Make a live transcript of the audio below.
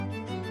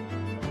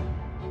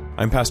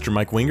I'm Pastor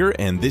Mike Winger,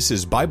 and this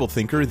is Bible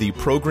Thinker, the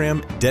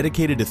program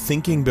dedicated to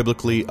thinking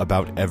biblically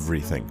about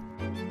everything.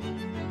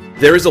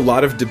 There is a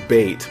lot of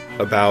debate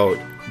about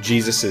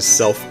Jesus'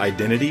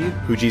 self-identity,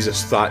 who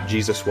Jesus thought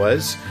Jesus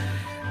was.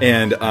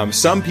 And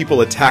some people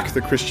attack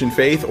the Christian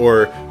faith,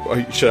 or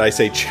should I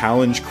say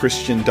challenge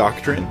Christian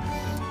doctrine,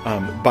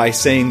 by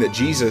saying that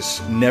Jesus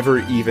never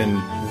even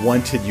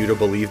wanted you to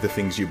believe the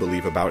things you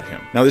believe about him.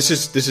 Now, this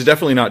is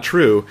definitely not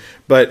true,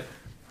 but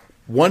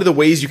one of the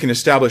ways you can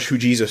establish who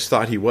Jesus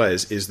thought he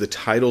was is the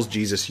titles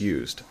Jesus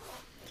used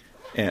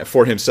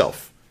for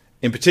himself.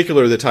 In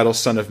particular, the title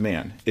Son of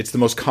Man. It's the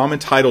most common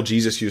title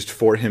Jesus used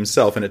for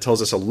himself, and it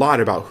tells us a lot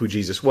about who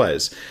Jesus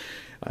was.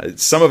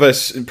 Some of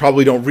us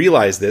probably don't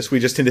realize this. We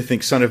just tend to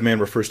think Son of Man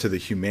refers to the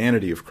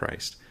humanity of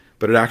Christ,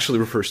 but it actually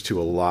refers to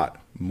a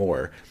lot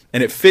more.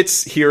 And it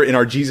fits here in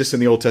our Jesus in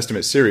the Old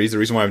Testament series. The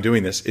reason why I'm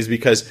doing this is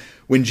because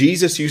when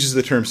Jesus uses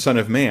the term Son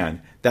of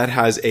Man, that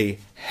has a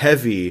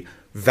heavy,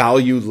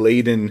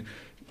 value-laden,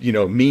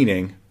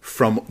 meaning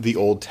from the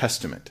Old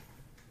Testament.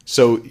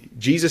 So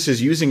Jesus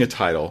is using a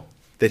title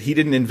that he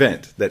didn't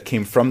invent, that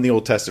came from the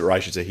Old Testament, or I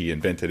should say he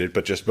invented it,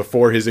 but just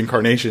before his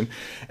incarnation.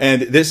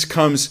 And this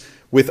comes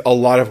with a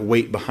lot of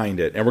weight behind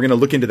it. And we're going to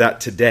look into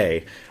that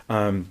today.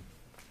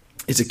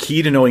 It's a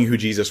key to knowing who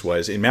Jesus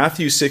was. In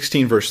Matthew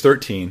 16, verse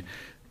 13,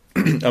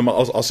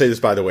 I'll say this,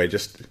 by the way,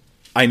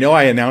 I know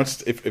I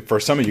announced, for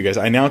some of you guys,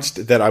 I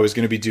announced that I was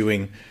going to be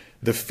doing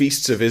the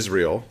feasts of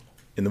Israel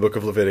in the book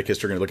of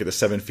Leviticus. We're going to look at the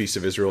 7 feasts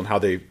of Israel and how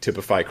they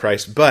typify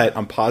Christ. But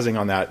I'm pausing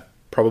on that.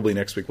 Probably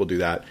next week we'll do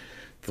that.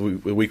 The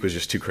week was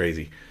just too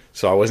crazy.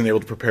 So I wasn't able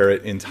to prepare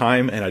it in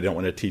time, and I don't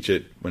want to teach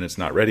it when it's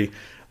not ready.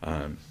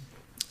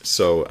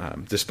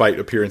 Despite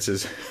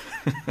appearances,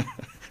 I'm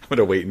going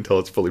to wait until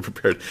it's fully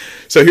prepared.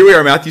 So here we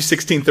are, Matthew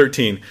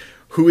 16:13.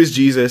 Who is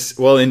Jesus?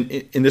 Well,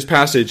 in this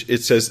passage,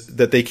 it says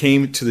that they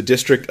came to the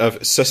district of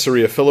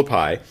Caesarea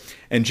Philippi,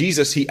 and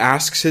Jesus, he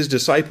asks his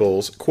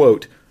disciples,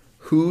 quote,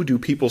 "Who do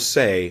people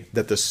say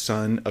that the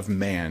Son of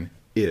Man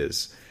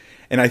is?"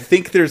 And I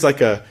think there's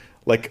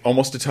like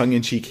almost a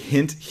tongue-in-cheek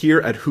hint here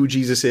at who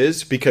Jesus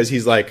is, because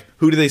he's like,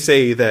 who do they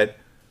say that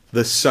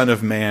the Son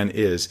of Man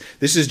is?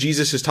 This is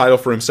Jesus' title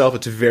for himself.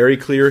 It's very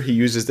clear he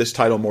uses this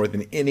title more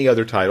than any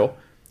other title.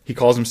 He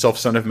calls himself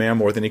Son of Man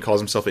more than he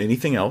calls himself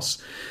anything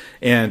else,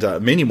 and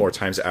many more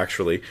times,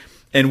 actually.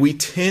 And we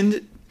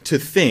tend to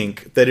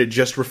think that it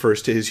just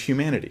refers to his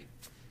humanity.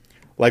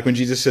 Like when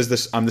Jesus says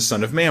this, I'm the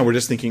Son of Man, we're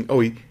just thinking,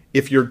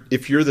 if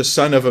you're the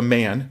son of a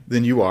man,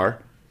 then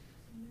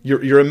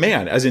you're a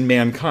man, as in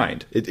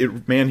mankind.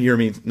 Man here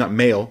means not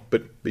male,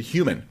 but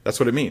human. That's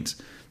what it means.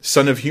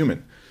 Son of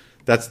human.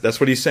 That's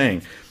what he's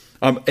saying.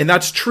 And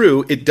that's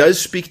true. It does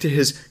speak to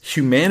his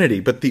humanity,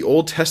 but the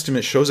Old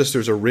Testament shows us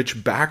there's a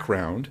rich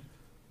background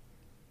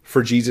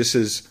for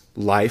Jesus'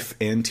 life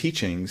and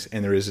teachings,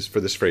 and there is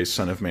for this phrase,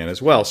 Son of Man,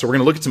 as well. So we're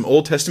going to look at some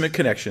Old Testament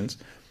connections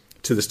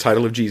to this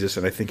title of Jesus,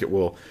 and I think it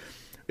will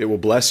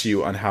bless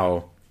you on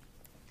how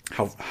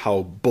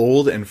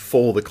bold and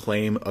full the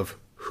claim of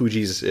who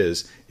Jesus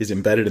is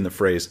embedded in the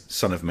phrase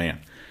Son of Man.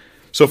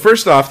 So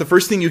first off, the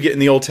first thing you get in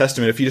the Old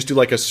Testament, if you just do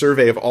like a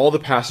survey of all the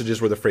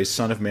passages where the phrase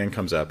Son of Man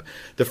comes up,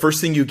 the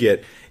first thing you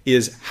get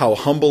is how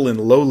humble and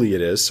lowly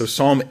it is. So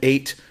Psalm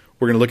 8,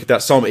 we're going to look at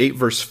that. Psalm 8,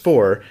 verse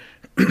 4.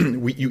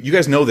 You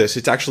guys know this.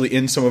 It's actually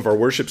in some of our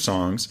worship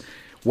songs.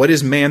 What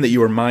is man that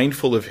you are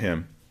mindful of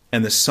him,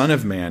 and the Son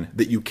of Man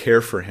that you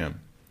care for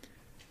him?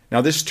 Now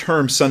this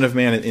term, Son of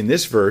Man, in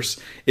this verse,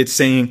 it's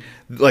saying,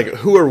 like,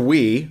 who are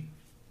we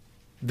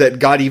that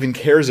God even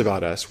cares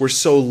about us? We're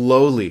so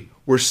lowly.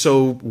 We're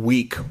so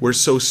weak. We're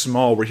so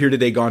small. We're here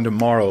today, gone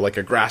tomorrow, like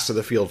a grass of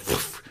the field,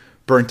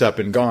 burnt up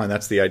and gone.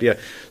 That's the idea.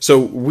 So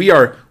we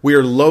are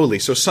lowly.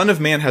 So Son of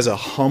Man has a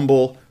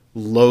humble,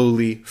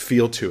 lowly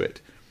feel to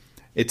it.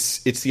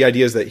 It's the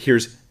idea is that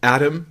here's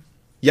Adam.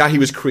 Yeah, he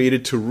was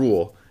created to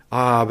rule.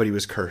 But he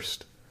was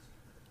cursed.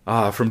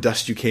 From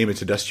dust you came, and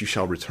to dust you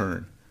shall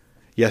return.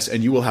 Yes,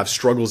 and you will have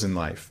struggles in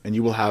life, and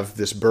you will have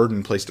this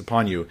burden placed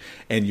upon you,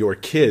 and your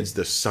kids,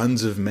 the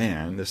sons of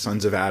man, the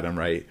sons of Adam,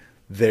 right?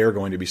 They're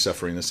going to be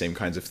suffering the same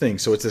kinds of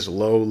things. So it's this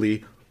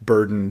lowly,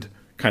 burdened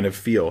kind of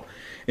feel.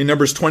 In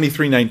Numbers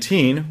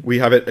 23:19, we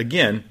have it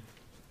again,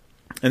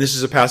 and this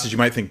is a passage you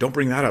might think, don't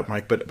bring that up,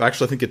 Mike, but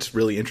actually I think it's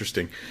really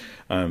interesting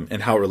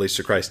and how it relates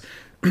to Christ.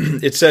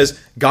 It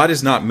says, God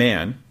is not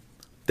man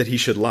that he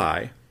should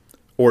lie,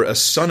 or a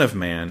son of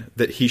man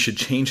that he should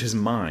change his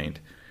mind.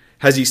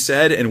 Has he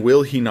said, and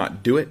will he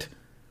not do it?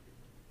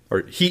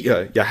 Or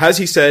has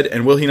he said,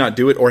 and will he not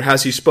do it? Or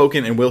has he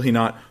spoken, and will he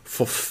not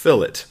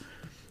fulfill it?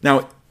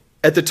 Now,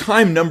 at the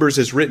time Numbers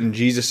is written,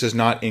 Jesus is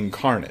not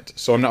incarnate.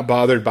 So I'm not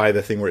bothered by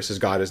the thing where it says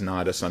God is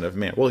not a son of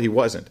man. Well, he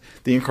wasn't.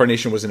 The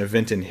incarnation was an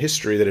event in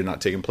history that had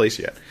not taken place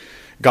yet.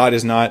 God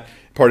is not,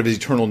 part of his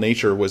eternal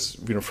nature was,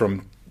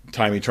 from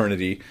time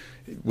eternity,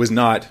 was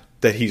not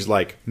that he's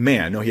like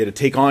man. No, he had to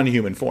take on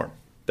human form.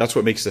 That's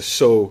what makes this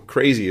so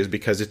crazy, is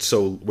because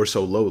we're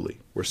so lowly.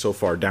 We're so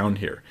far down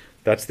here.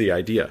 That's the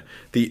idea.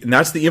 And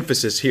that's the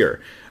emphasis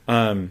here.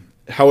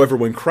 However,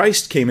 when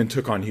Christ came and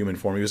took on human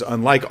form, he was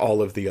unlike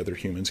all of the other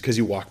humans because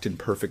he walked in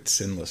perfect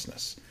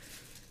sinlessness.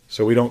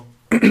 So we don't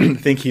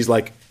think he's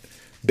like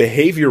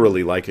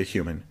behaviorally like a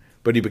human,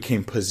 but he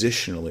became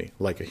positionally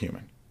like a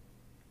human,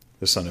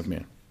 the Son of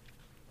Man.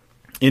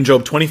 In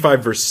Job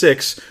 25, verse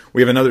 6,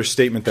 we have another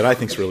statement that I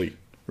think is really,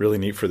 really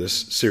neat for this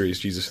series,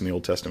 Jesus in the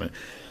Old Testament.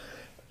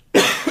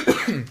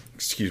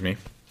 Excuse me.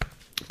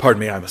 Pardon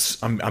me,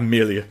 I'm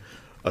merely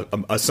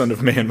a son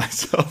of man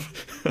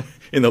myself,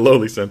 in the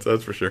lowly sense,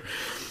 that's for sure.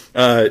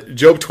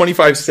 Job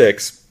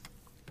 25:6,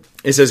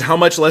 it says, "How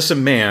much less a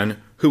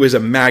man who is a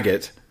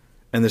maggot,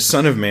 and the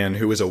son of man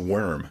who is a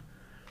worm."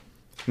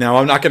 Now,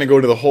 I'm not going to go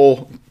into the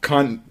whole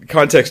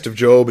context of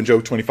Job and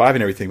Job 25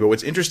 and everything, but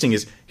what's interesting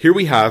is here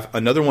we have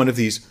another one of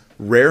these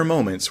rare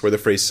moments where the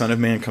phrase "son of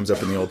man" comes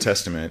up in the Old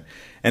Testament,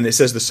 and it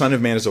says the son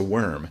of man is a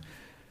worm.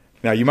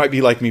 Now, you might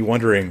be like me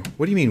wondering,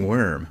 what do you mean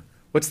worm?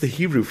 What's the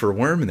Hebrew for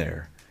worm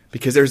there?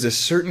 Because there's a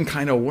certain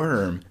kind of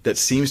worm that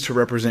seems to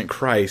represent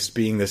Christ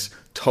being this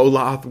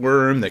toloth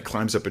worm that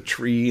climbs up a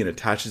tree and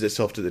attaches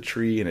itself to the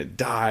tree and it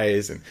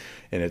dies and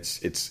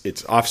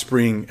its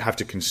offspring have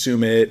to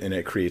consume it and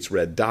it creates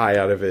red dye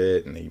out of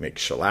it and you make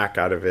shellac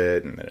out of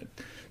it and then it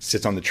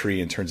sits on the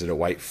tree and turns into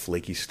white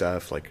flaky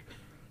stuff like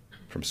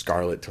from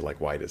scarlet to like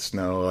white as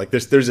snow. Like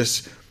there's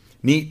this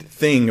neat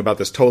thing about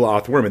this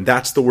toloth worm, and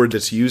that's the word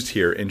that's used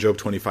here in Job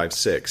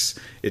 25:6.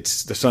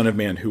 It's the Son of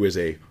Man who is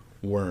a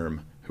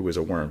worm. Who is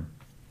a worm.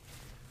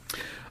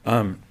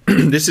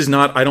 This is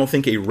not, I don't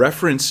think, a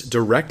reference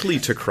directly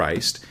to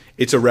Christ.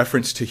 It's a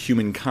reference to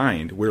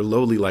humankind. We're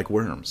lowly like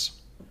worms.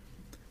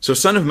 So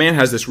Son of Man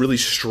has this really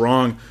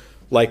strong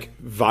like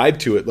vibe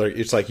to it. Like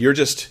it's like you're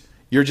just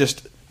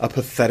a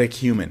pathetic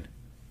human,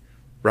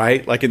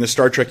 right? Like in the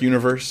Star Trek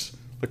universe,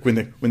 like when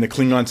the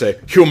Klingons say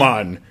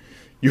 "human,"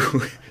 you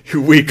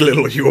weak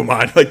little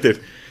human, like that.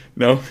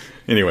 No,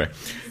 anyway.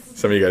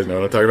 Some of you guys know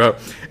what I'm talking about.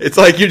 It's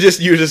like you're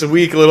just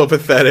weak, little,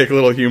 pathetic,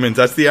 little humans.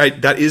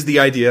 That is the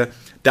idea.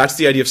 That's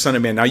the idea of Son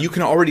of Man. Now you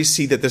can already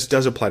see that this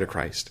does apply to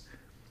Christ.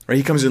 Right?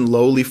 He comes in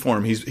lowly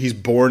form. He's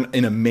born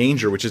in a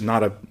manger, which is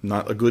not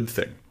a good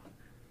thing.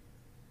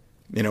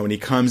 You know, and he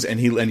comes and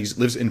he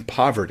lives in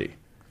poverty.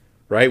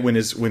 Right? When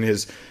his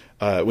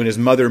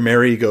mother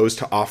Mary goes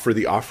to offer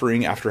the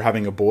offering after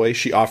having a boy,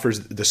 she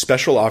offers the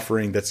special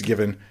offering that's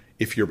given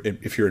if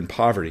you're in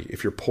poverty,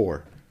 if you're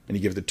poor. And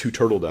you give the 2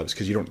 turtle doves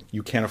because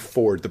you can't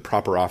afford the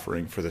proper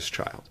offering for this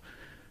child.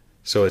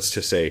 So it's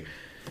to say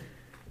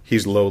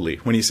he's lowly.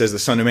 When he says the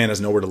Son of Man has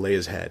nowhere to lay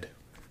his head,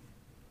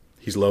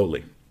 he's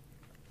lowly.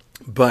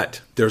 But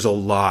there's a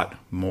lot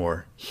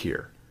more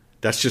here.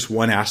 That's just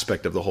one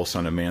aspect of the whole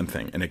Son of Man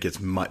thing, and it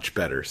gets much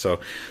better. So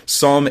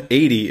Psalm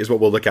 80 is what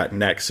we'll look at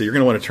next. So you're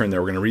going to want to turn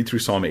there. We're going to read through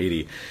Psalm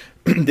 80.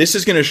 This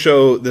is going to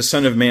show the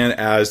Son of Man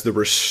as the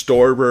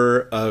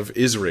restorer of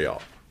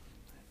Israel.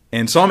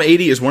 And Psalm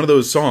 80 is one of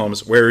those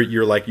psalms where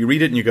you're like, you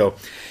read it and you go,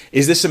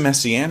 is this a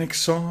messianic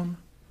psalm?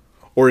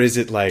 Or is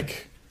it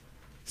like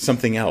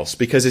something else?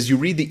 Because as you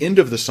read the end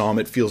of the psalm,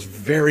 it feels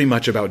very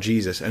much about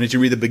Jesus. And as you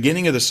read the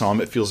beginning of the psalm,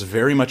 it feels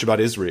very much about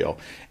Israel.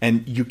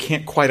 And you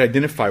can't quite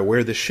identify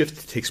where the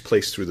shift takes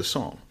place through the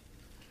psalm.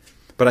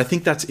 But I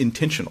think that's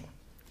intentional.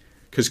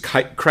 Because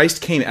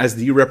Christ came as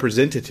the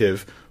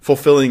representative,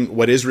 fulfilling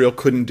what Israel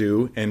couldn't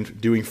do and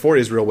doing for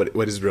Israel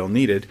what Israel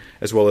needed,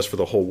 as well as for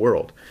the whole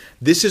world.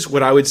 This is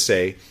what I would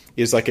say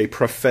is like a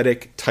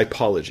prophetic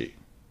typology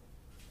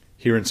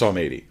here in Psalm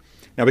 80.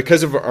 Now,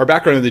 because of our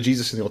background in the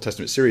Jesus in the Old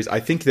Testament series, I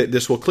think that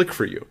this will click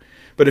for you.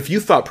 But if you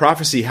thought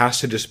prophecy has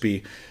to just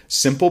be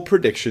simple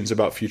predictions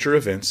about future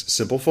events,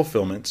 simple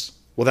fulfillments,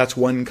 well, that's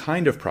one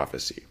kind of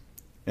prophecy.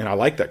 And I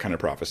like that kind of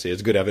prophecy.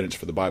 It's good evidence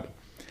for the Bible.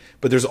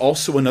 But there's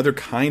also another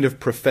kind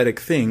of prophetic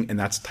thing, and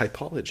that's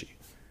typology.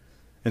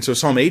 And so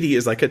Psalm 80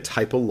 is like a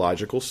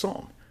typological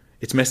psalm.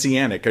 It's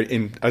messianic.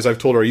 And as I've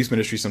told our youth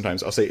ministry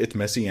sometimes, I'll say it's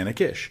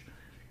messianic-ish.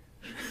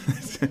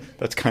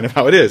 That's kind of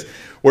how it is.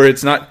 Where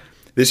it's not,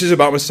 this is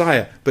about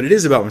Messiah, but it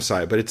is about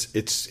Messiah. But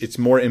it's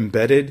more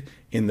embedded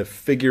in the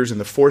figures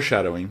and the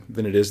foreshadowing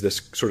than it is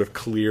this sort of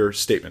clear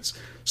statements.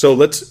 So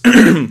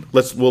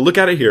we'll look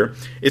at it here.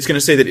 It's going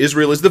to say that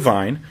Israel is the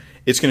vine.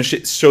 It's going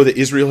to show that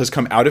Israel has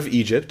come out of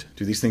Egypt.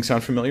 Do these things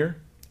sound familiar?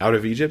 Out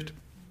of Egypt?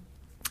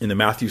 In the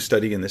Matthew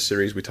study in this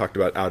series, we talked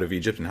about out of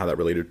Egypt and how that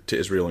related to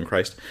Israel and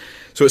Christ.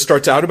 So it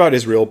starts out about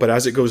Israel, but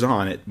as it goes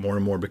on, it more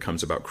and more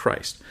becomes about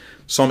Christ.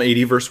 Psalm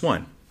 80, verse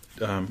 1.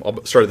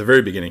 I'll start at the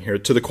very beginning here.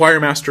 To the choir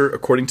master,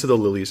 according to the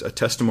lilies, a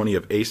testimony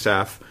of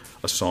Asaph,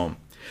 a psalm.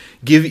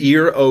 Give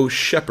ear, O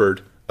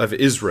shepherd of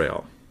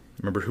Israel.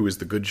 Remember who is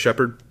the good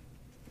shepherd?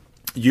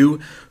 You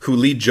who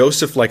lead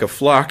Joseph like a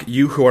flock,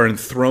 you who are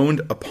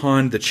enthroned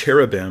upon the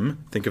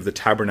cherubim, think of the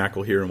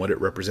tabernacle here and what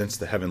it represents,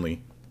 the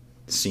heavenly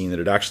scene that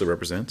it actually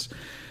represents,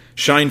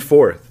 shine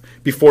forth.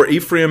 Before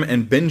Ephraim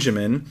and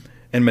Benjamin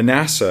and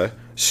Manasseh,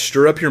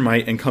 stir up your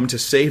might and come to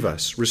save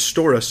us.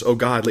 Restore us, O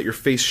God, let your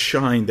face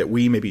shine that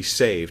we may be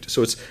saved.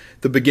 So it's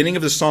the beginning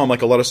of the psalm,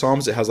 like a lot of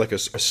psalms, it has like a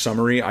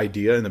summary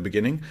idea in the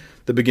beginning.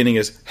 The beginning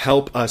is,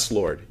 help us,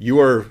 Lord.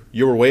 You are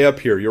way up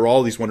here. You're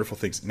all these wonderful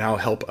things. Now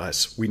help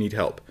us. We need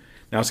help.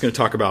 Now it's going to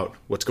talk about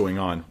what's going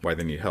on, why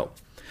they need help.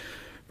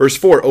 Verse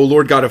 4, O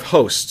Lord God of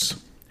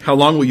hosts, how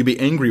long will you be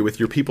angry with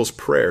your people's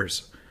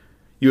prayers?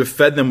 You have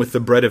fed them with the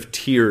bread of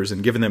tears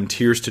and given them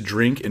tears to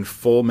drink in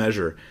full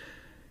measure.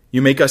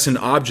 You make us an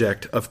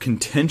object of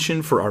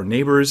contention for our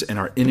neighbors, and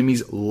our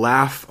enemies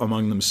laugh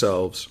among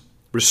themselves.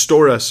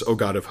 Restore us, O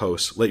God of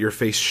hosts. Let your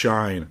face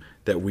shine,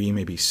 that we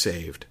may be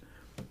saved.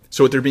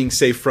 So what they're being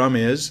saved from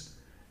is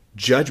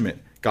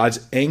judgment.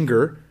 God's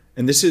anger,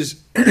 and this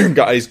is,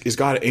 is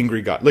God an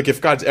angry God? Look,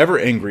 if God's ever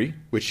angry,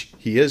 which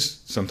he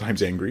is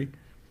sometimes angry,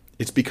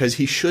 it's because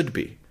he should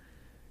be.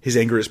 His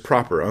anger is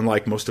proper,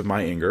 unlike most of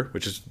my anger,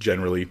 which is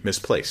generally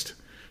misplaced,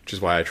 which is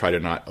why I try to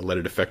not let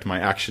it affect my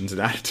actions and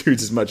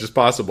attitudes as much as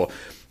possible.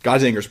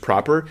 God's anger is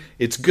proper.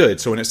 It's good.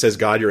 So when it says,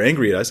 God, you're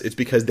angry at us, it's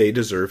because they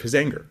deserve his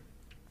anger.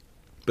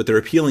 But they're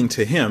appealing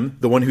to him,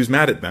 the one who's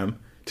mad at them,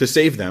 to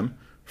save them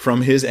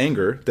from his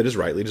anger that is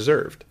rightly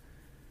deserved.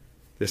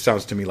 This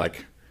sounds to me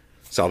like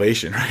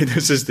salvation, right?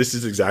 This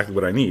is exactly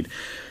what I need.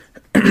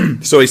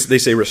 So they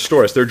say,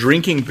 restore us. They're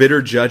drinking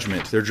bitter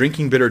judgment. They're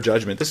drinking bitter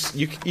judgment. This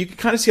you can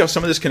kind of see how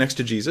some of this connects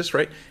to Jesus,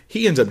 right?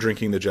 He ends up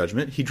drinking the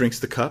judgment. He drinks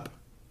the cup,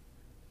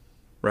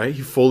 right?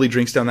 He fully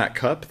drinks down that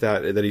cup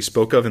that he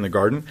spoke of in the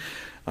garden.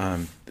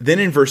 Then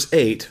in verse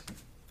 8,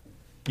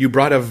 you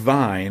brought a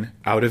vine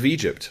out of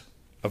Egypt.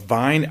 A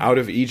vine out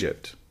of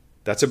Egypt.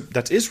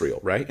 That's Israel,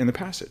 right, in the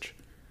passage.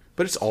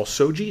 But it's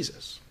also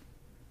Jesus.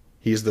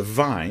 He is the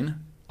vine.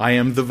 I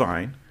am the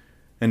vine.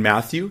 And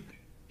Matthew,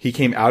 he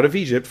came out of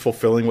Egypt,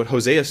 fulfilling what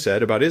Hosea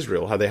said about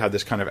Israel, how they had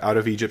this kind of out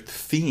of Egypt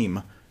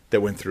theme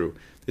that went through.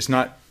 It's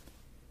not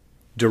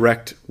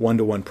direct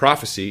one-to-one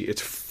prophecy.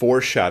 It's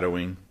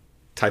foreshadowing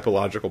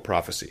typological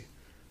prophecy.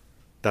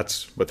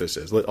 That's what this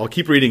is. I'll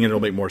keep reading and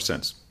it'll make more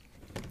sense.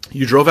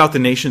 You drove out the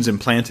nations and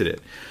planted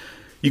it.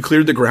 You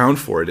cleared the ground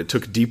for it. It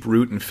took deep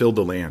root and filled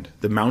the land.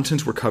 The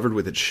mountains were covered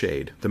with its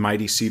shade, the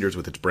mighty cedars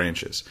with its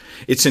branches.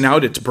 It sent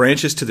out its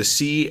branches to the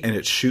sea and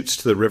its shoots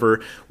to the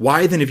river.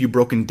 Why then have you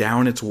broken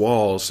down its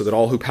walls so that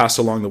all who pass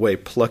along the way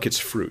pluck its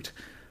fruit?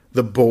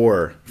 The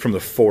boar from the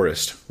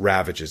forest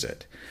ravages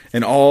it,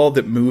 and all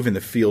that move in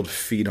the field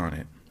feed on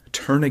it.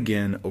 Turn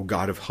again, O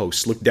God of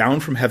hosts. Look down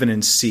from heaven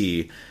and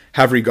see.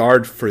 Have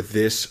regard for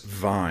this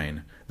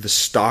vine, the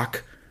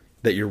stock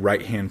that your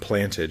right hand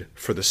planted,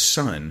 for the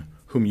son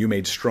whom you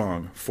made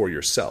strong for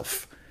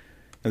yourself.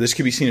 Now this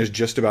can be seen as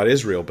just about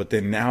Israel, but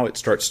then now it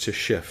starts to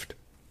shift.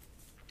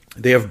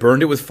 They have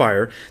burned it with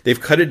fire.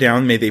 They've cut it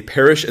down. May they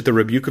perish at the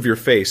rebuke of your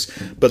face.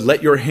 But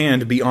let your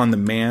hand be on the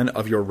man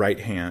of your right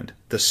hand,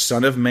 the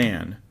Son of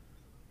Man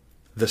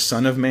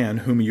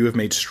whom you have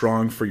made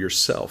strong for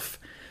yourself.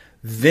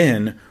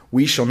 Then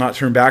we shall not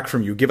turn back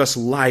from you. Give us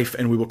life,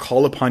 and we will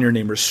call upon your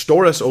name.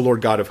 Restore us, O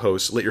Lord God of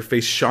hosts. Let your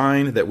face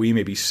shine, that we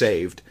may be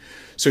saved.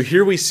 So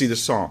here we see the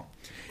psalm.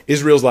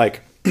 Israel's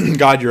like,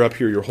 God, you're up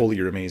here, you're holy,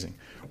 you're amazing.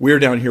 We're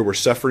down here, we're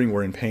suffering,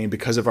 we're in pain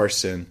because of our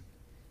sin.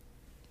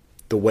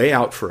 The way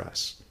out for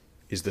us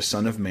is the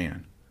Son of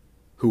Man,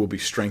 who will be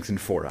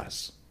strengthened for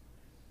us.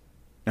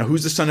 Now,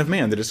 who's the Son of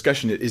Man? The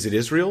discussion, is it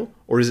Israel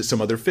or is it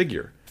some other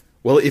figure?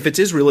 Well, if it's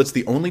Israel, it's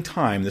the only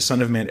time the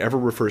Son of Man ever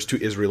refers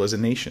to Israel as a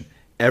nation.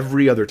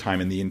 Every other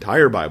time in the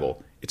entire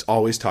Bible, it's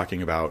always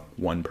talking about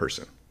one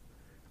person.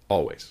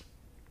 Always.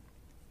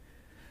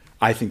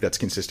 I think that's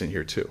consistent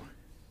here too.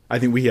 I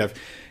think we have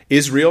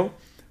Israel,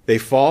 they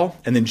fall,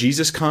 and then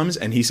Jesus comes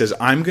and he says,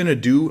 I'm going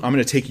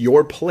to take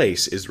your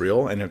place,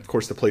 Israel, and of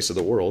course the place of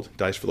the world,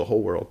 dies for the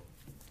whole world.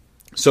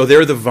 So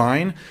they're the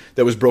vine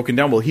that was broken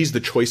down. Well, he's the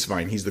choice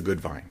vine, he's the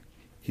good vine.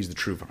 He's the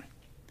true vine.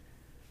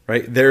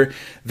 Right?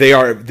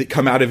 They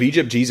come out of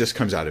Egypt, Jesus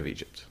comes out of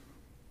Egypt.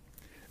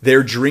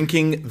 They're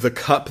drinking the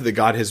cup that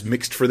God has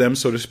mixed for them,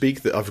 so to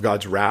speak, of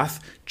God's wrath.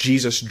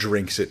 Jesus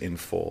drinks it in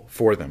full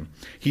for them.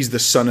 He's the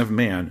Son of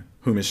Man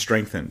whom is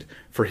strengthened.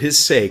 For his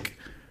sake,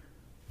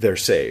 they're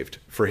saved.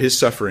 For his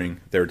suffering,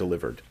 they're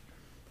delivered.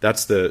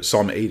 That's the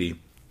Psalm 80.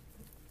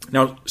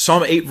 Now,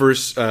 Psalm 8,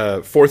 verse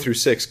 4 through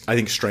 6, I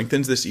think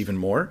strengthens this even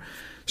more,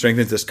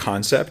 strengthens this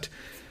concept.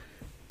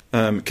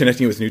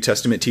 Connecting with New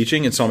Testament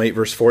teaching. In Psalm 8,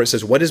 verse 4, it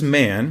says, What is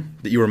man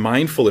that you are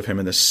mindful of him,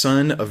 and the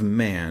Son of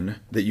Man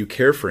that you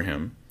care for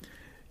him?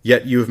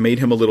 Yet you have made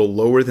him a little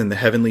lower than the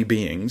heavenly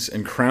beings,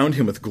 and crowned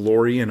him with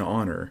glory and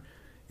honor.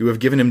 You have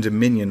given him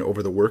dominion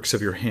over the works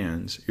of your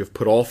hands. You have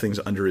put all things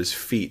under his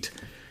feet.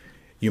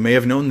 You may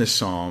have known this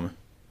psalm,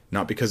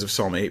 not because of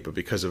Psalm 8, but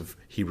because of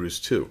Hebrews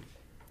 2.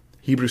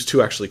 Hebrews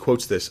 2 actually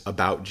quotes this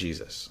about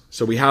Jesus.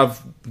 So we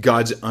have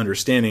God's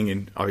understanding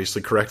and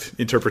obviously correct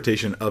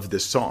interpretation of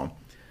this psalm.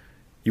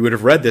 You would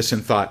have read this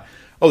and thought,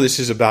 oh, this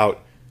is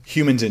about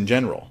humans in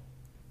general.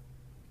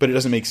 But it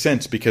doesn't make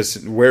sense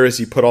because where has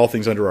he put all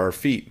things under our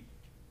feet?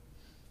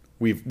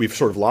 We've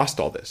sort of lost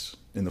all this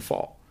in the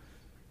fall.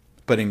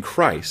 But in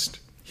Christ,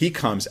 he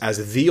comes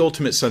as the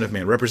ultimate Son of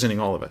Man, representing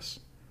all of us,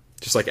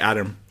 just like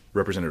Adam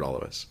represented all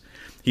of us.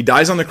 He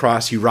dies on the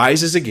cross, he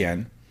rises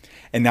again,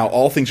 and now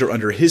all things are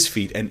under his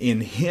feet, and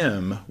in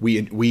him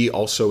we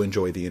also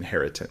enjoy the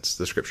inheritance,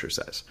 the scripture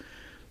says.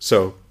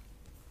 So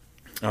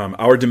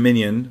our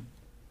dominion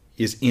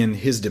is in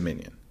his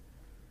dominion.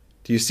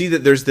 Do you see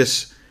that there's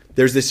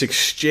this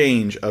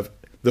exchange of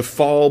the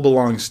fall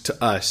belongs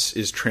to us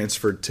is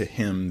transferred to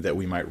him that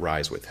we might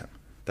rise with him.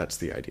 That's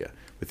the idea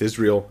with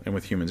Israel and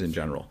with humans in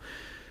general.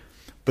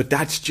 But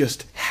that's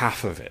just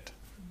half of it.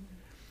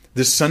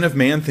 The Son of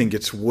Man thing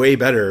gets way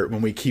better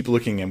when we keep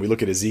looking and we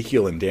look at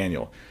Ezekiel and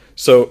Daniel.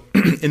 So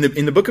in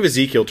the book of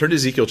Ezekiel, turn to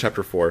Ezekiel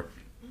chapter 4.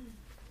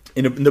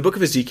 In the book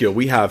of Ezekiel,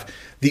 we have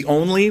the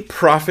only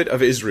prophet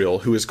of Israel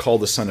who is called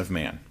the Son of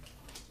Man.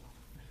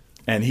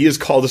 And he is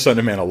called the Son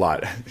of Man a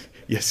lot.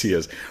 Yes, he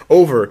is.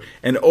 Over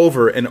and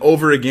over and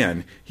over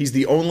again. He's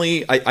the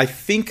only, I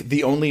think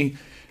the only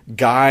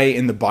guy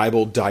in the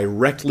Bible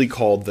directly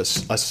called a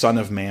Son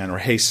of Man or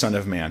hey, Son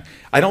of Man.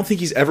 I don't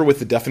think he's ever with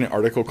the definite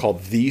article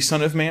called the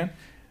Son of Man.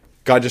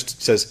 God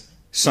just says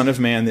Son of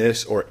Man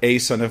this or a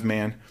Son of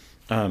Man.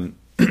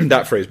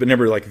 That phrase, but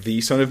never like the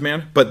Son of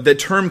Man. But the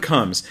term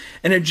comes,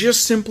 and it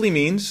just simply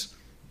means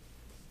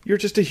you're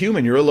just a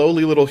human. You're a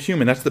lowly little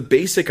human. That's the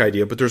basic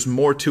idea, but there's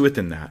more to it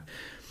than that.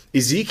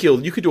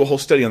 Ezekiel, you could do a whole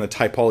study on the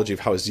typology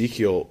of how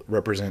Ezekiel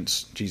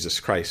represents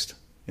Jesus Christ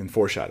in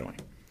foreshadowing.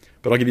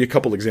 But I'll give you a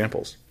couple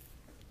examples.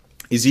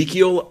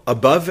 Ezekiel,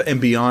 above and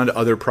beyond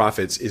other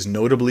prophets, is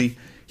notably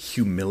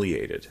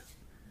humiliated,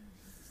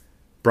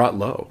 brought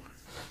low.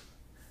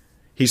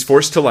 He's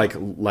forced to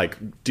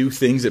like do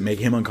things that make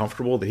him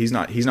uncomfortable that he's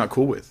not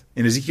cool with.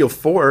 In Ezekiel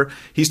 4,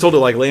 he's told to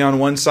like lay on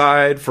one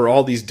side for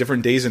all these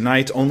different days and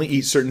nights, only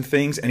eat certain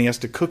things, and he has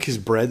to cook his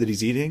bread that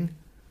he's eating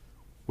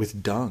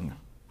with dung,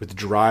 with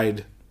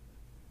dried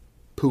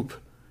poop.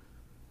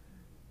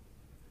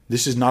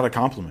 This is not a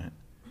compliment.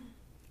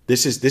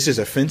 This is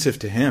offensive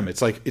to him.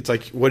 It's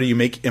like what do you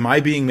make? Am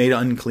I being made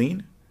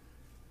unclean?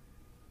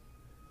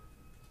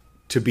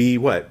 To be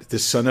what? The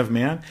Son of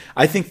Man?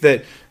 I think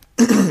that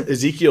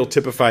Ezekiel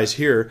typifies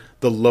here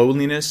the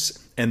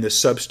lowliness and the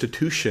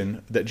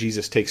substitution that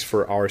Jesus takes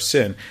for our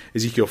sin.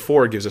 Ezekiel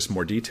 4 gives us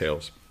more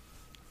details.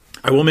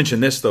 I will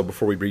mention this, though,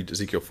 before we read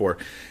Ezekiel 4.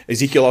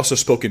 Ezekiel also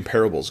spoke in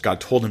parables. God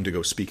told him to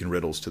go speak in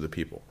riddles to the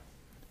people,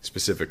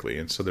 specifically,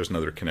 and so there's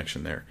another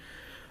connection there.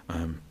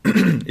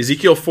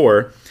 Ezekiel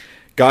 4,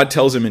 God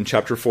tells him in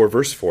chapter 4,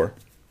 verse 4,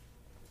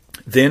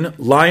 "Then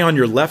lie on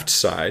your left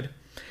side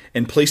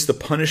and place the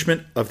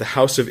punishment of the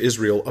house of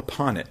Israel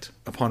upon it."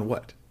 Upon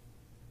what?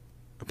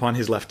 Upon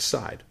his left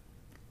side.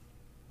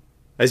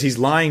 As he's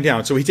lying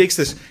down. So he takes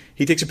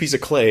a piece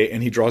of clay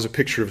and he draws a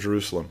picture of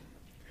Jerusalem.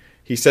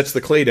 He sets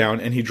the clay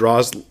down and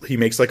he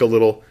makes like a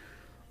little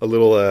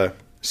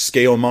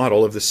scale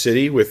model of the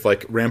city with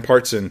like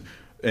ramparts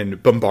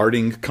and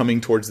bombarding coming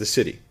towards the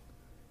city.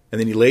 And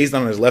then he lays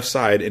down on his left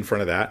side in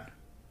front of that.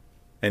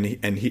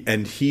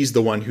 And he's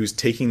the one who's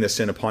taking the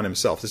sin upon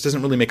himself. This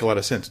doesn't really make a lot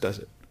of sense, does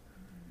it?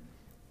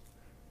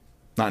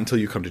 Not until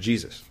you come to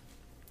Jesus.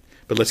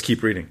 But let's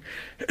keep reading.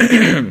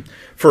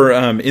 "For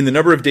in the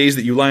number of days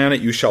that you lie on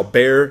it, you shall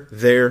bear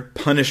their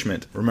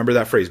punishment." Remember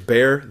that phrase,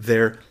 bear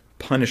their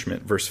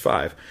punishment. Verse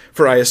 5.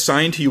 "For I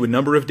assign to you a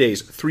number of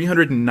days,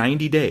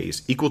 390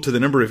 days, equal to the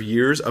number of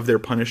years of their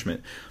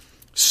punishment.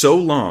 So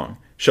long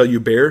shall you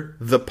bear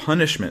the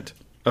punishment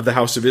of the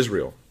house of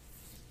Israel.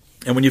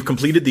 And when you've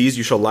completed these,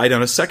 you shall lie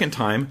down a second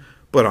time,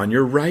 but on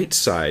your right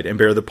side, and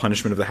bear the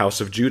punishment of the house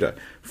of Judah.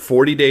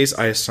 40 days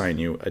I assign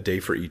you, a day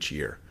for each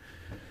year."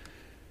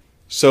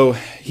 So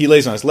he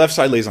lays on his left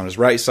side, lays on his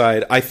right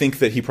side. I think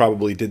that he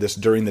probably did this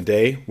during the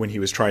day when he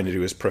was trying to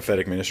do his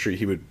prophetic ministry.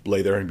 He would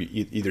lay there and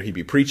either he'd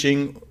be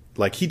preaching,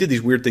 like he did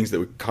these weird things that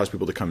would cause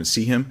people to come and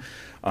see him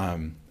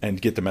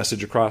and get the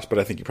message across. But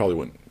I think he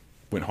probably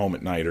went home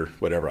at night or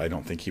whatever. I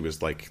don't think he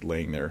was like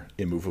laying there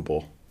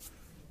immovable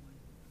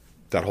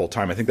that whole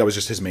time. I think that was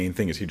just his main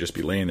thing, is he'd just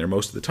be laying there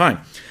most of the time.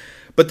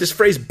 But this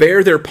phrase,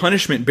 bear their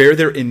punishment, bear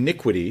their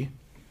iniquity,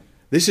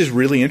 this is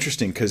really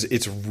interesting because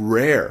it's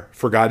rare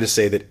for God to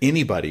say that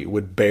anybody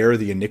would bear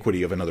the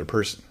iniquity of another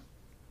person.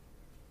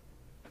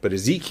 But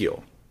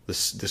Ezekiel,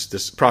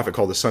 this prophet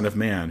called the Son of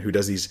Man, who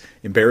does these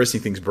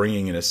embarrassing things,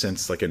 bringing in a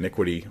sense like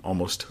iniquity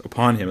almost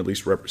upon him, at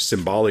least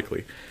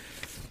symbolically.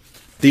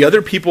 The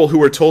other people who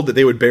were told that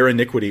they would bear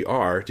iniquity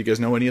are, do you guys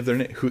know any of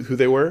who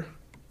they were?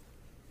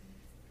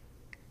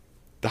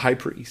 The high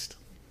priest.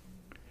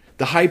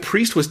 The high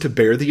priest was to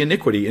bear the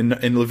iniquity. In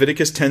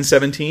Leviticus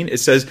 10:17, it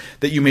says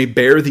that you may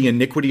bear the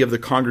iniquity of the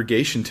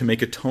congregation to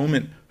make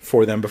atonement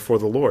for them before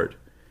the Lord.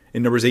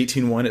 In Numbers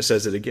 18:1, it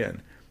says it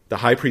again. The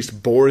high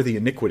priest bore the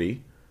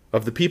iniquity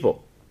of the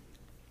people.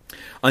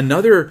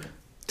 Another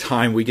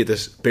time we get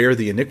this bear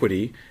the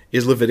iniquity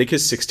is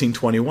Leviticus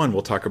 16:21.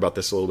 We'll talk about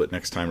this a little bit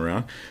next time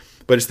around.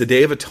 But it's the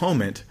Day of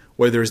Atonement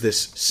where there's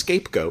this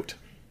scapegoat,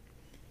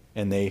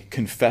 and they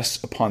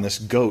confess upon this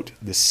goat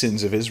the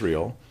sins of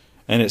Israel.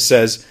 And it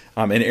says,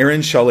 "And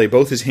Aaron shall lay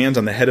both his hands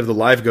on the head of the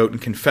live goat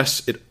and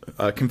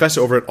confess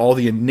over it all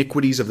the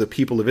iniquities of the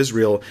people of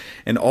Israel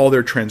and all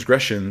their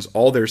transgressions,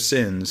 all their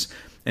sins,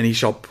 and he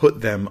shall put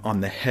them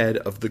on the head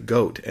of the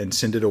goat and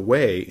send it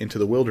away into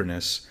the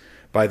wilderness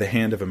by the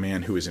hand of a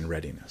man who is in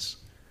readiness."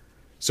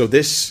 So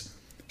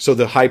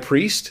the high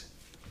priest,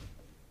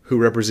 who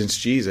represents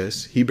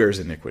Jesus, he bears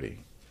iniquity.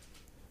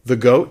 The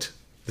goat,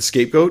 the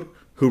scapegoat,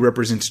 who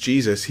represents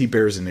Jesus, he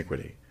bears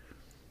iniquity.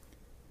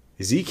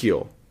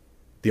 Ezekiel,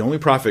 the only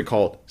prophet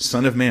called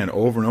Son of Man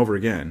over and over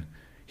again,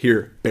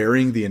 here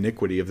bearing the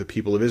iniquity of the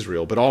people of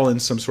Israel, but all in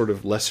some sort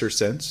of lesser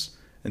sense,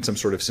 in some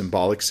sort of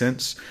symbolic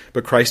sense,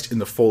 but Christ in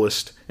the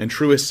fullest and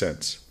truest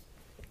sense.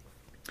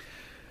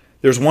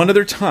 There's one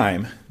other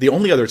time, the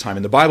only other time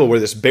in the Bible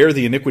where this bear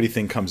the iniquity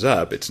thing comes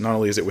up. It's not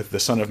only is it with the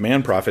Son of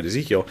Man prophet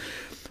Ezekiel,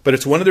 but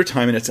it's one other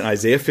time, and it's in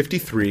Isaiah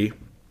 53,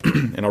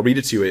 and I'll read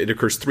it to you. It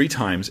occurs 3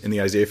 times in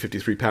the Isaiah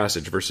 53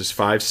 passage, verses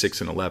 5,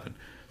 6, and 11.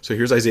 So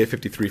here's Isaiah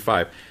 53,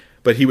 5.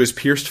 But he was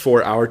pierced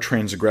for our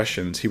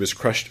transgressions. He was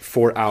crushed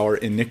for our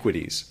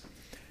iniquities.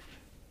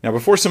 Now,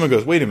 before someone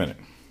goes, wait a minute.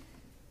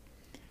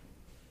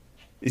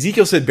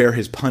 Ezekiel said bear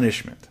his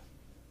punishment.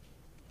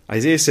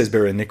 Isaiah says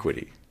bear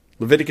iniquity.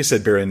 Leviticus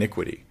said bear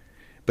iniquity.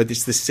 But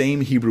it's the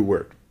same Hebrew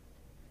word.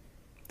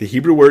 The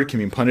Hebrew word can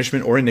mean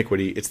punishment or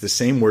iniquity. It's the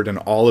same word in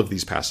all of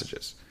these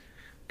passages.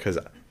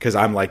 Because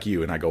I'm like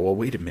you, and I go, well,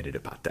 wait a minute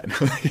about that.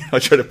 I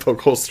try to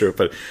poke holes through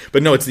it.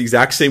 But no, it's the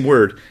exact same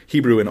word,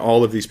 Hebrew, in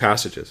all of these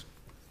passages.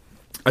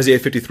 Isaiah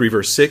 53,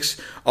 verse 6,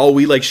 all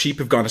we like sheep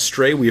have gone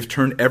astray. We have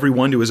turned every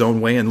one to his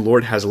own way, and the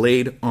Lord has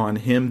laid on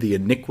him the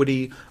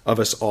iniquity of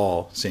us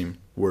all. Same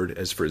word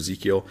as for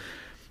Ezekiel.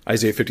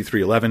 Isaiah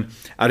 53, 11,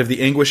 out of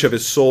the anguish of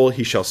his soul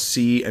he shall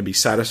see and be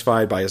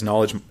satisfied. By his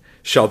knowledge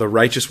shall the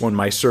righteous one,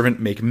 my servant,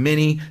 make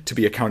many to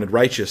be accounted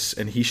righteous,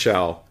 and he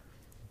shall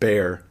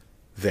bear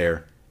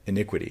their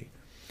iniquity.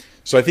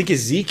 So I think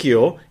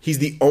Ezekiel, he's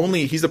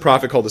the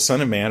prophet called the Son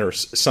of Man or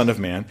Son of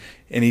Man,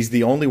 and he's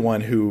the only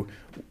one who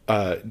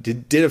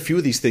did a few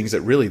of these things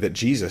that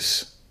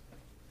Jesus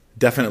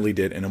definitely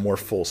did in a more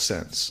full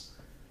sense.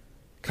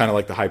 Kind of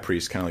like the high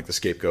priest, kind of like the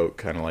scapegoat,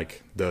 kind of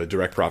like the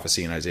direct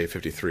prophecy in Isaiah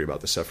 53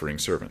 about the suffering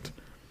servant.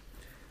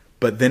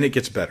 But then it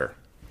gets better.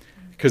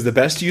 Because the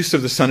best use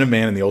of the Son of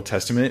Man in the Old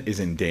Testament is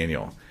in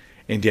Daniel.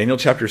 In Daniel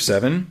chapter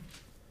 7,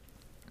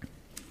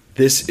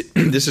 this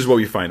is what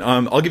we find.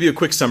 I'll give you a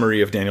quick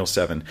summary of Daniel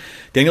 7.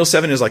 Daniel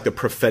 7 is like the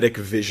prophetic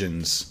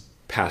visions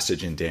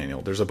passage in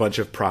Daniel. There's a bunch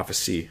of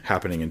prophecy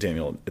happening in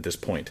Daniel at this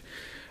point.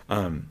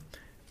 The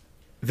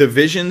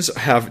visions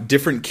have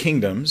different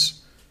kingdoms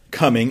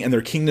coming, and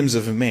they're kingdoms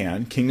of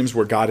man, kingdoms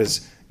where God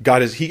is,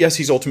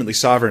 he's ultimately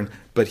sovereign,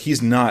 but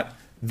he's not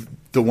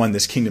the one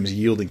this kingdom is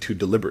yielding to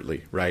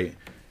deliberately, right?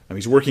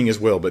 He's working his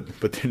will, but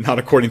they're not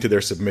according to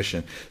their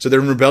submission. So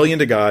they're in rebellion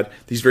to God,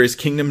 these various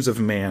kingdoms of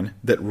man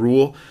that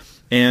rule.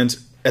 And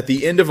at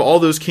the end of all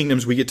those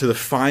kingdoms, we get to the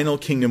final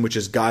kingdom, which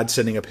is God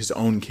setting up his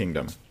own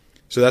kingdom.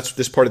 So that's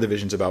this part of the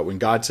vision's about, when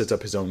God sets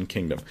up his own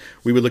kingdom.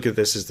 We would look at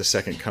this as the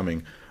second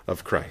coming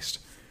of Christ.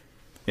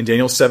 In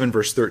Daniel 7,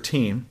 verse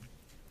 13,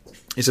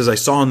 it says, I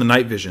saw in the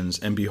night visions,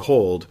 and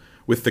behold,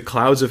 with the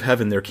clouds of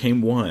heaven there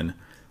came one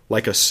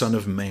like a son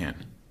of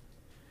man.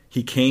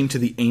 He came to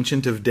the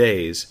Ancient of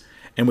Days,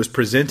 and was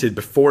presented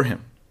before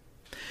him.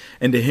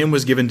 And to him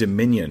was given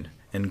dominion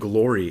and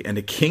glory and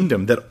a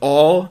kingdom, that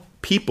all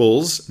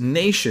peoples,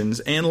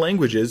 nations, and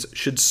languages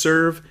should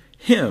serve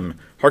him.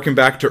 Harken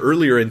back to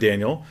earlier in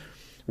Daniel,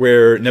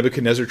 where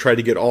Nebuchadnezzar tried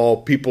to get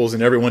all peoples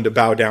and everyone to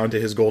bow down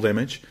to his gold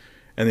image.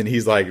 And then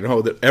he's like,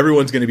 no,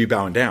 everyone's going to be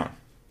bowing down.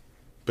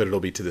 But it'll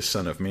be to the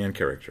Son of Man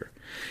character.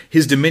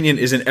 His dominion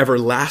is an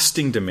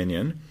everlasting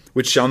dominion,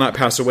 which shall not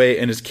pass away,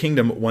 and his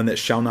kingdom one that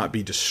shall not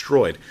be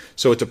destroyed.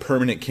 So it's a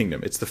permanent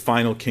kingdom. It's the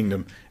final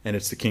kingdom, and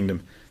it's the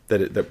kingdom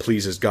that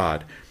pleases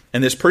God.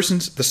 And this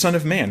person's the Son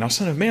of Man. Now,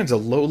 Son of Man's a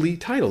lowly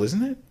title,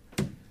 isn't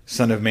it?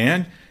 Son of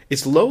Man,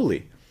 it's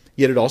lowly.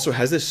 Yet it also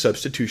has this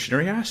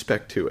substitutionary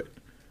aspect to it.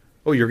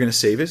 Oh, you're going to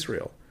save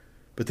Israel.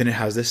 But then it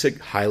has this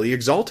highly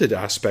exalted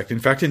aspect. In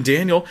fact, in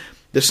Daniel,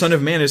 the Son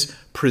of Man is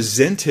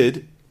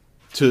presented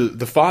to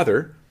the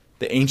Father,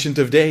 the Ancient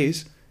of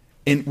Days,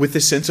 with the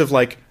sense of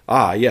like,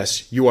 ah,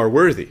 yes, you are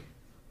worthy.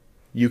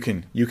 You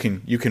can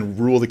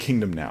rule the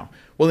kingdom now.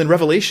 Well, in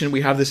Revelation,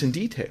 we have this in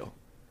detail.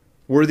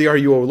 Worthy are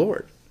you, O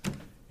Lord.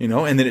 And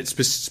then it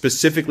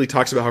specifically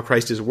talks about how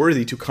Christ is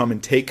worthy to come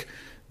and take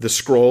the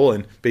scroll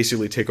and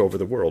basically take over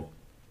the world.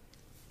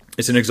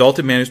 It's an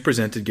exalted man who's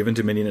presented, given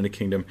dominion and a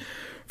kingdom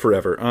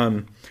forever.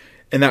 And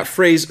that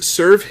phrase,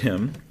 serve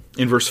him,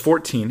 in verse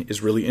 14,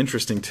 is really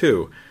interesting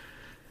too.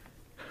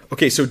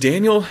 Okay, so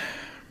Daniel,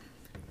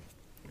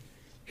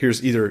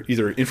 here's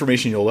either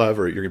information you'll love,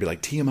 or you're going to be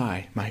like,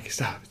 TMI, Mike,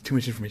 stop, too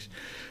much information.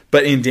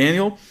 But in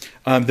Daniel,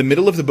 the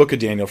middle of the book of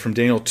Daniel, from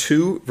Daniel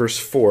 2, verse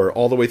 4,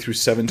 all the way through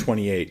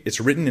 7:28,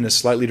 it's written in a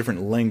slightly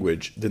different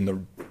language than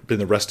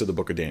the rest of the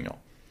book of Daniel.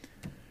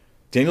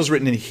 Daniel's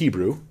written in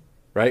Hebrew,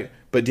 right?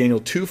 But Daniel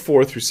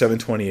 2:4 through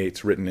 7:28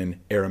 is written in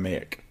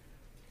Aramaic.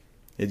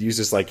 It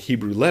uses like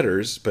Hebrew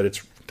letters,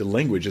 but the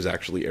language is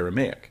actually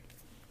Aramaic.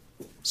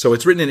 So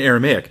it's written in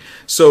Aramaic.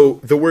 So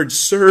the word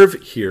serve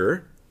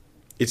here,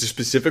 it's a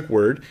specific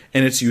word,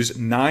 and it's used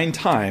 9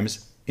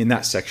 times in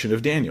that section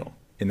of Daniel,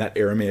 in that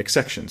Aramaic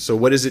section. So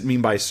what does it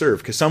mean by serve?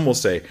 Because some will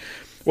say,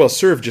 well,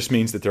 serve just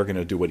means that they're going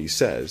to do what he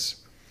says.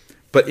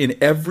 But in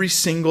every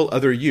single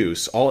other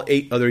use, all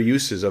 8 other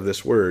uses of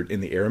this word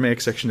in the Aramaic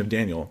section of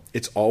Daniel,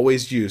 it's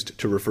always used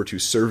to refer to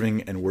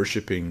serving and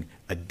worshiping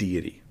a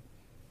deity.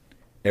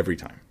 every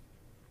time.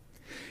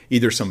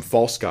 Either some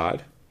false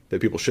god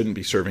that people shouldn't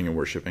be serving and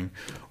worshiping,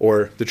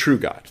 or the true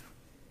God,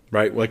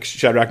 right? Like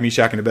Shadrach,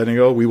 Meshach, and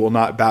Abednego, we will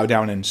not bow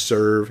down and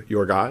serve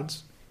your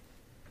gods.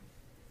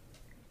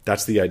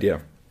 That's the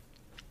idea.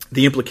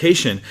 The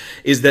implication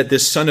is that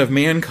this Son of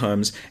Man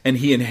comes and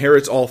he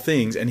inherits all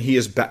things, and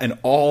and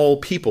all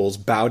peoples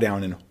bow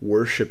down and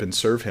worship and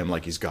serve him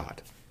like he's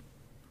God.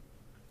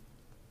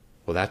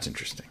 Well, that's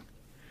interesting.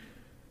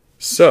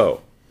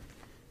 So,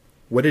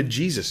 what did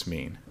Jesus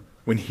mean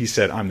when he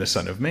said, I'm the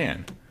Son of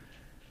Man?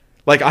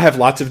 Like, I have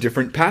lots of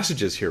different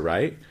passages here,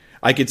 right?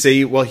 I could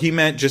say, well, he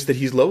meant just that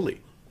he's lowly.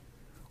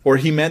 Or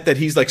he meant that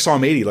he's like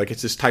Psalm 80, like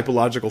it's this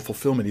typological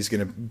fulfillment. He's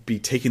going to be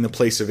taking the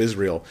place of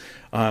Israel.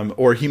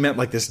 Or he meant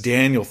like this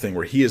Daniel thing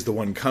where he is the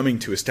one coming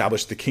to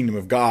establish the kingdom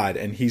of God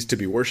and he's to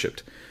be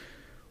worshipped.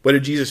 What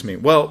did Jesus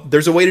mean? Well,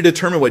 there's a way to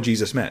determine what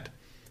Jesus meant.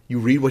 You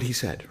read what he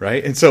said,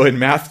 right? And so in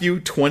Matthew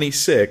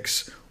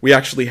 26, we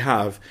actually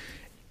have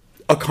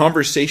a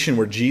conversation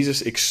where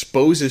Jesus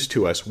exposes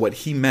to us what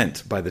he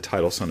meant by the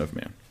title Son of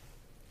Man.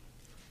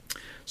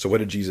 So what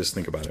did Jesus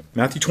think about it?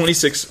 Matthew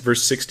 26,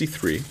 verse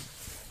 63.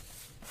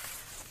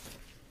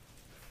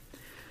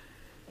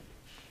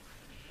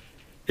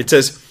 It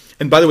says,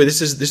 and by the way,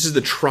 this is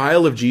the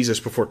trial of Jesus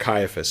before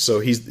Caiaphas. So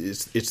he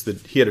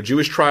had a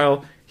Jewish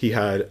trial. He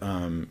had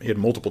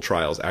multiple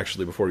trials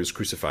actually before he was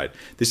crucified.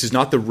 This is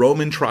not the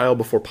Roman trial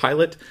before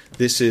Pilate.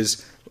 This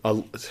is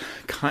I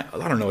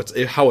don't know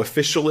how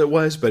official it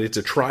was, but it's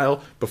a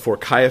trial before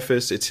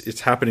Caiaphas.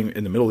 It's happening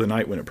in the middle of the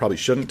night when it probably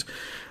shouldn't,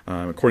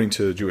 according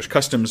to Jewish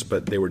customs,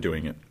 but they were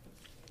doing it.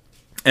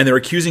 And they're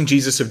accusing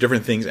Jesus of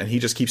different things, and he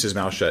just keeps his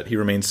mouth shut. He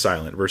remains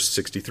silent. Verse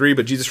 63,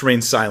 but Jesus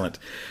remains silent.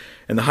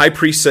 And the high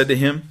priest said to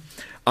him,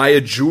 I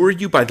adjure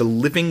you by the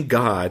living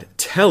God,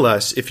 tell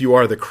us if you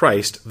are the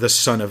Christ, the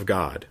Son of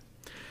God.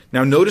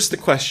 Now notice the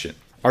question.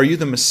 Are you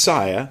the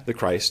Messiah, the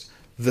Christ,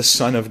 the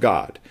Son of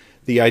God?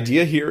 The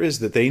idea here is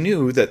that they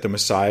knew that the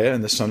Messiah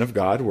and the Son of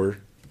God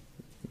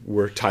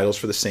were titles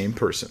for the same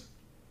person.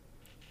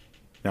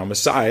 Now,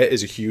 Messiah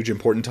is a huge,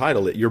 important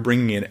title. You're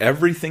bringing in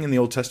everything in the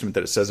Old Testament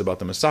that it says about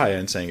the Messiah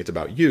and saying it's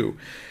about you.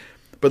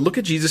 But look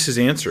at Jesus'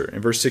 answer.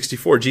 In verse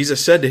 64,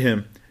 Jesus said to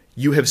him,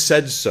 you have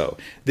said so.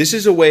 This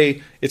is a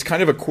way, it's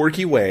kind of a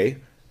quirky way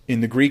in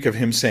the Greek of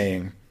him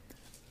saying,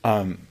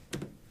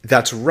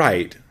 that's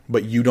right,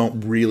 but you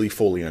don't really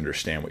fully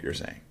understand what you're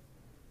saying.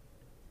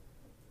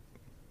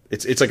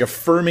 It's like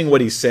affirming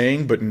what he's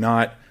saying, but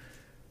not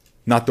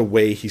the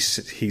way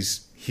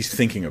he's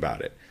thinking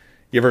about it.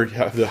 You ever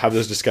have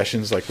those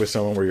discussions like with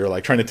someone where you're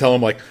like trying to tell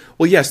them like,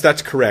 well, yes,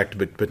 that's correct,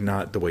 but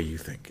not the way you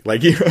think.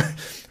 Like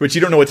but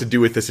you don't know what to do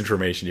with this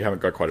information. You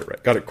haven't got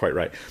it quite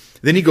right.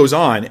 Then he goes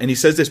on and he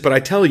says this, but I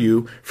tell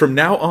you, from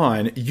now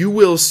on, you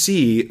will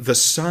see the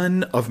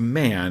Son of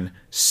Man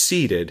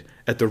seated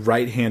at the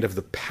right hand of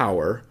the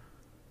power.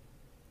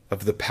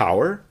 Of the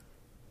power?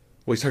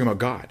 Well, he's talking about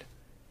God.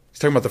 He's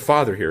talking about the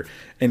Father here.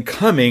 And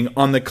coming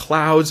on the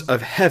clouds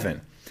of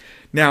heaven.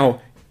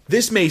 Now,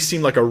 this may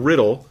seem like a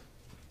riddle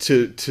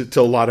to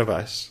a lot of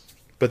us,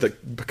 but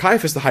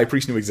Caiaphas the high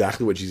priest knew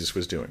exactly what Jesus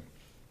was doing.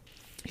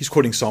 He's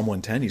quoting Psalm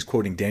 110. He's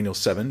quoting Daniel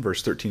 7,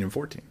 verse 13 and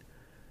 14.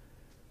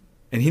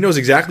 And he knows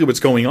exactly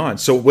what's going on.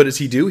 So what does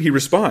he do? He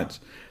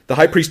responds. The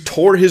high priest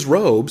tore his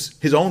robes,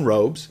 his own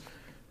robes,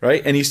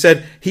 right? And he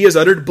said, he has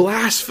uttered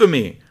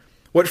blasphemy.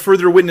 What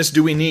further witness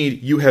do we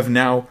need? You have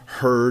now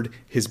heard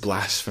his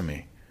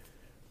blasphemy.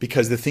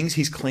 Because the things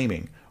he's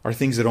claiming are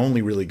things that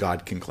only really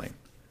God can claim.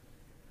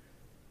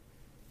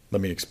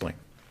 Let me explain.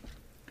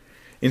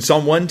 In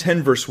Psalm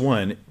 110, verse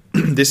 1,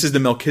 this is the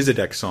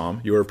Melchizedek psalm.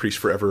 You are a priest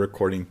forever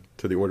according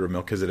to the order of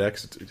Melchizedek.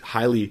 It's a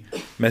highly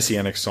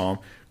messianic psalm,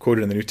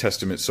 quoted in the New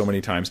Testament so many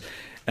times.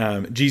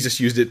 Jesus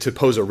used it to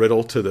pose a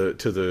riddle to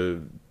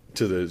the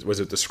was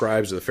it the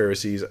scribes or the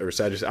Pharisees or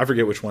Sadducees? I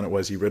forget which one it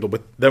was he riddled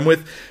them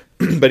with.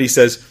 But he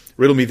says,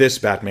 riddle me this,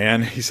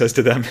 Batman. He says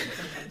to them.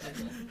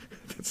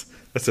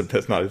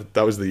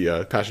 That was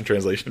the Passion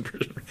Translation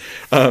version.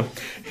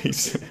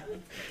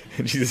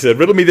 Jesus said,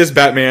 riddle me this,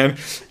 Batman.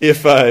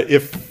 If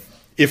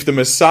the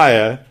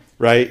Messiah,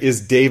 right,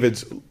 is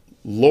David's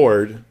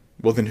Lord,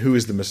 well, then who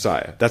is the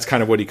Messiah? That's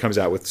kind of what he comes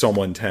out with Psalm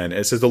 110. And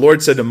it says, the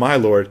Lord said to my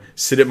Lord,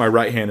 sit at my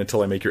right hand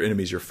until I make your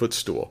enemies your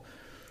footstool.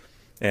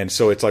 And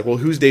so it's like, well,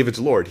 who's David's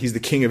Lord? He's the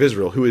king of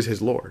Israel. Who is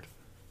his Lord?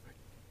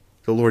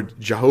 The Lord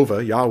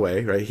Jehovah,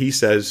 Yahweh, right? He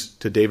says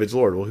to David's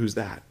Lord, well, who's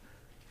that?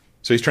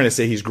 So he's trying to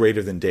say he's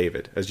greater than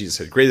David. As Jesus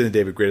said, greater than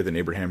David, greater than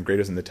Abraham,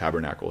 greater than the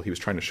tabernacle. He was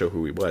trying to show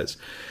who he was.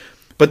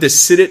 But this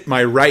sit at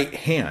my right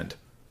hand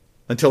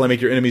until I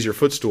make your enemies your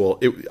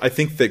footstool, I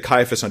think that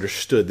Caiaphas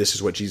understood this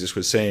is what Jesus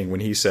was saying when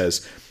he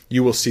says,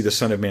 you will see the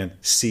Son of Man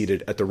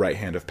seated at the right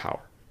hand of power.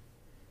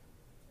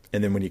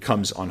 And then when he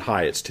comes on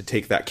high, it's to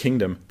take that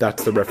kingdom.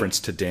 That's the reference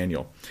to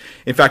Daniel.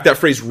 In fact, that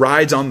phrase,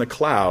 rides on the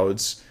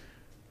clouds,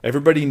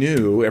 everybody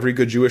knew, every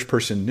good Jewish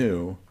person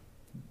knew,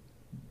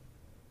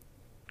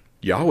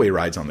 Yahweh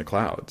rides on the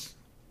clouds.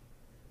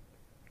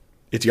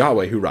 It's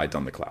Yahweh who rides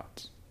on the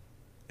clouds.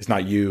 It's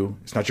not you.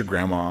 It's not your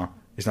grandma.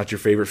 It's not your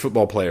favorite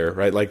football player,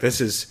 right? Like this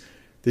is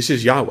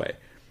Yahweh.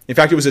 In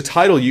fact, it was a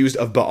title used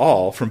of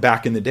Baal from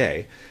back in the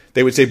day.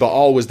 They would say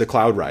Baal was the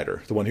cloud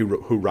rider, the one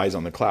who rides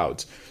on the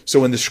clouds. So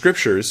when the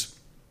scriptures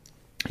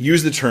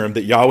use the term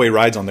that Yahweh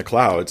rides on the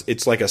clouds,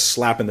 it's like a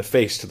slap in the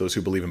face to those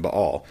who believe in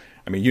Baal.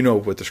 I mean, you know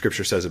what the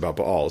scripture says about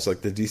Baal. It's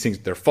like these things,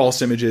 they're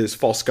false images,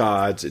 false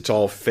gods. It's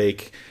all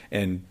fake.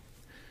 And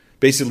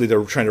basically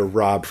they're trying to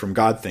rob from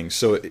God things.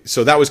 So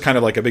that was kind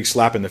of like a big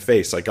slap in the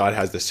face. Like God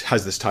has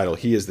this title.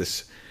 He is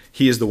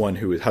the one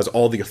who has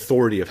all the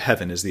authority of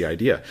heaven, is the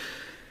idea.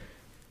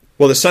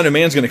 Well, the Son of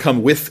Man is going to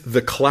come with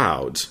the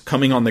clouds,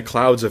 coming on the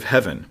clouds of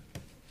heaven.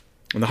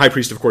 And the high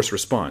priest, of course,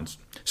 responds.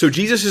 So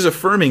Jesus is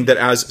affirming that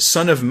as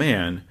Son of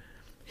Man,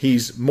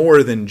 he's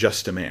more than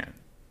just a man.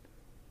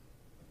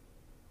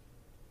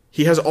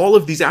 He has all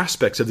of these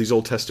aspects of these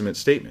Old Testament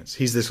statements.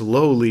 He's this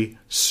lowly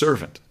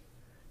servant.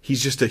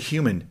 He's just a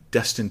human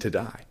destined to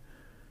die.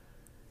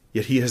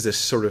 Yet he has this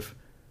sort of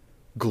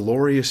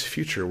glorious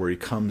future where he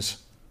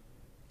comes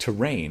to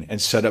reign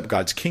and set up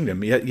God's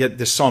kingdom. Yet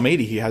this Psalm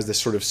 80, he has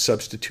this sort of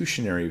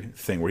substitutionary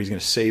thing where he's going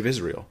to save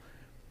Israel.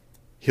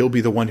 He'll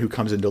be the one who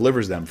comes and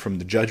delivers them from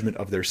the judgment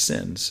of their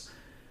sins.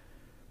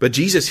 But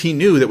Jesus, he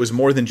knew that was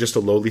more than just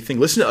a lowly thing.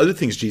 Listen to other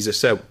things Jesus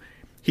said.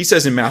 He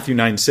says in Matthew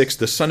 9:6,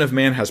 the Son of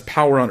Man has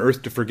power on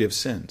earth to forgive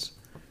sins.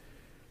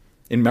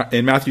 In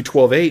Matthew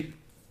 12:8,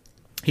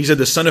 he said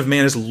the Son of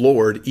Man is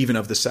Lord even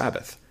of the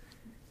Sabbath.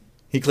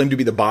 He claimed to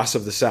be the boss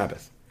of the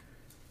Sabbath.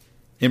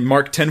 In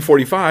Mark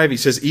 10:45, he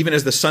says, even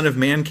as the Son of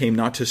Man came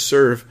not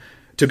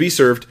to be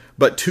served,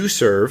 but to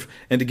serve,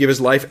 and to give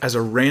his life as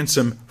a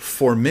ransom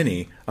for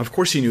many. Of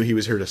course he knew he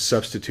was here to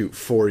substitute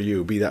for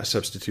you, be that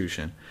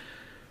substitution.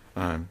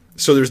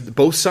 So there's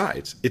both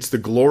sides. It's the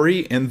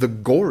glory and the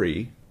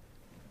glory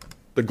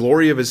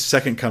of his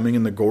second coming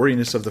and the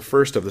goriness of the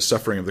first, of the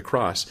suffering of the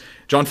cross.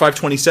 John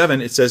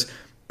 5:27, it says,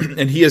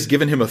 and he has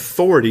given him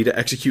authority to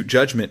execute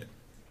judgment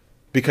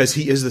because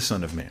he is the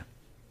Son of Man.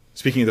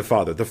 Speaking of the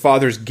Father, the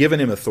Father's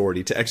given him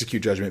authority to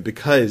execute judgment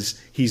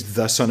because he's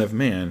the Son of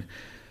Man.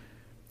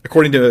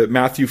 According to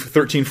Matthew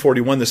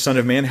 13:41, the Son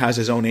of Man has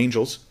his own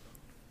angels.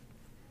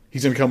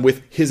 He's going to come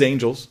with his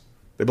angels.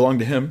 They belong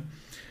to him.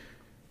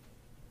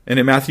 And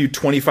in Matthew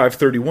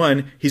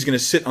 25:31, he's going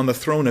to sit on the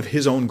throne of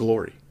his own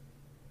glory.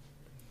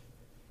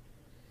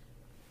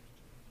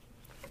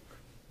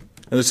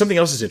 And there's something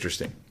else that's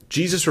interesting.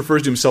 Jesus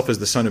refers to himself as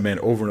the Son of Man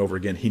over and over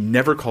again. He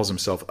never calls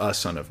himself a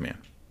Son of Man.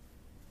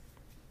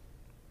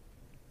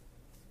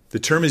 The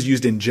term is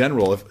used in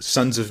general of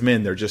sons of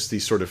men. They're just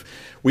these sort of,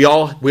 we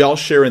all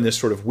share in this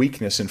sort of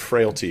weakness and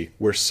frailty.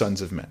 We're sons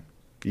of men.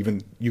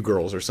 Even you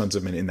girls are sons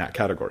of men in that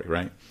category,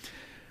 right?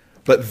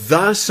 But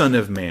the Son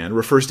of Man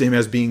refers to him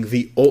as being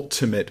the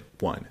ultimate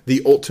one,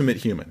 the ultimate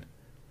human,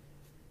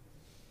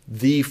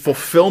 the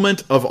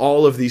fulfillment of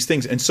all of these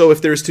things. And so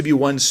if there's to be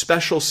one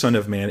special Son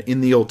of Man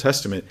in the Old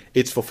Testament,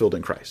 it's fulfilled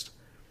in Christ.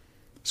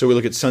 So we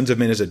look at sons of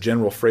men as a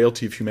general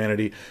frailty of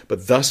humanity,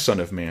 but the Son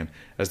of Man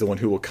as the one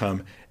who will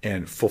come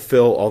and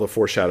fulfill all the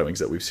foreshadowings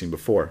that we've seen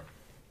before.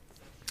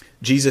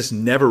 Jesus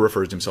never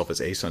refers to himself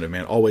as a Son of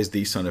Man, always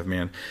the Son of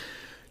Man.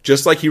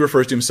 Just like he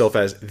refers to himself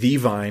as the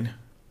vine.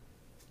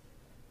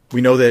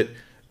 We know that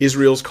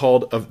Israel's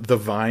called the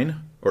vine,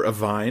 or a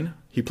vine.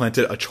 He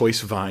planted a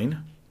choice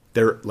vine.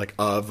 They're like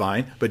a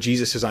vine, but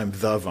Jesus says, I'm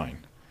the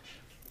vine.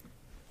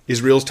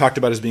 Israel's talked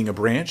about as being a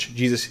branch.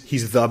 Jesus,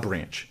 he's the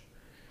branch.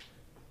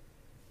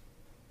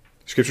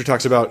 Scripture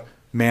talks about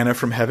manna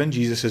from heaven.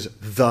 Jesus is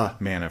the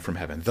manna from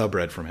heaven, the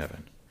bread from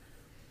heaven.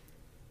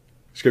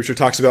 Scripture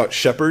talks about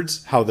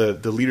shepherds, how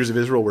the leaders of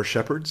Israel were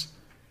shepherds.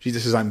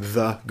 Jesus says, I'm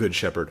the good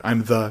shepherd.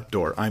 I'm the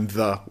door. I'm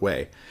the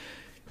way.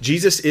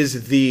 Jesus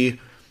is the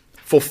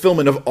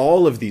fulfillment of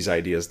all of these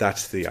ideas.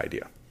 That's the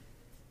idea.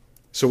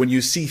 So when you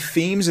see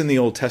themes in the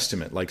Old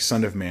Testament, like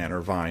Son of Man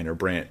or vine or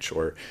branch,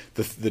 or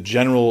the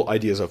general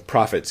ideas of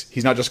prophets,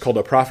 he's not just called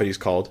a prophet, he's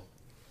called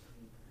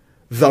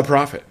the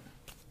prophet.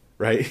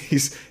 Right?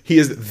 He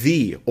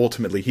is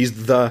ultimately,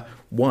 he's the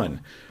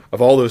one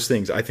of all those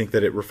things. I think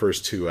that it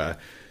refers to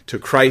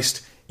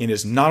Christ in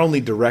his not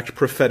only direct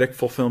prophetic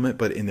fulfillment,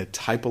 but in the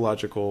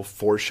typological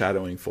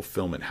foreshadowing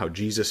fulfillment, how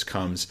Jesus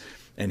comes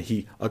and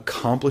he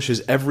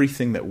accomplishes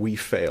everything that we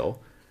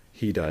fail,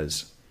 he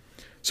does.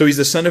 So he's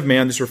the Son of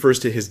Man. This refers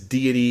to his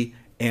deity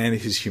and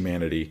his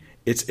humanity.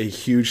 It's a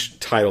huge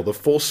title. The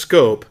full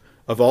scope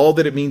of all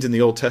that it means in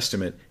the Old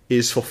Testament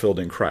is fulfilled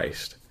in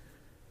Christ.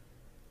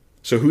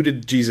 So who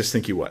did Jesus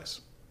think he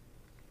was?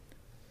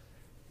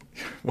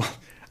 Well,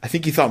 I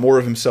think he thought more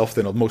of himself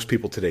than most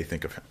people today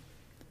think of him.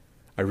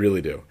 I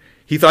really do.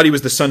 He thought he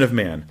was the Son of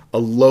Man, a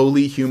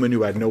lowly human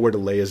who had nowhere to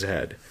lay his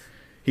head.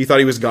 He thought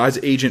he was God's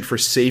agent for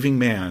saving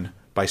man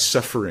by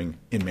suffering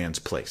in man's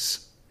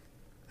place.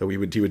 That he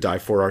would die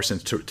for our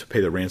sins to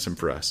pay the ransom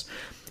for us.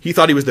 He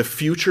thought he was the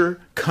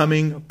future,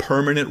 coming,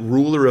 permanent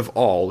ruler of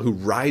all who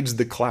rides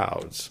the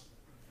clouds.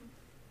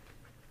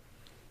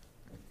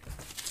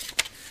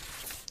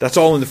 That's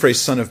all in the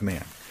phrase Son of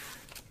Man.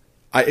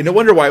 No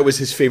wonder why it was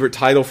his favorite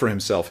title for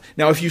himself.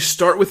 Now, if you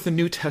start with the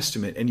New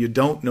Testament and you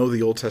don't know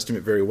the Old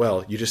Testament very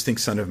well, you just think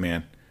Son of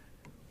Man.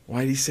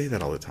 Why did he say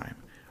that all the time?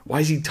 Why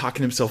is he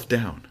talking himself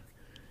down?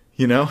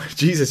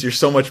 Jesus, you're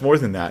so much more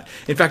than that.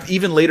 In fact,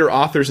 even later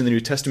authors in the New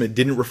Testament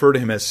didn't refer to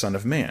him as Son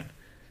of Man.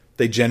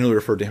 They generally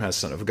referred to him as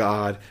Son of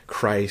God,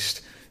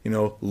 Christ,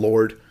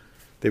 Lord.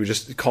 They would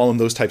just call him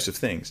those types of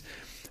things.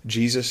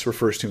 Jesus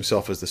refers to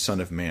himself as the Son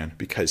of Man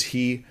because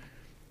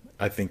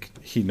I think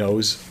he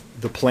knows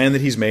the plan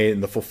that he's made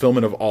and the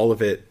fulfillment of all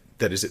of it,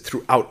 that is it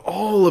throughout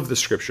all of the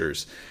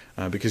scriptures,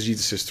 because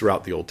Jesus is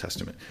throughout the Old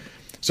Testament.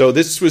 So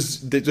this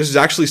is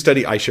actually a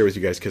study I share with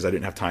you guys because I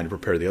didn't have time to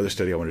prepare the other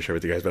study I wanted to share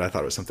with you guys, but I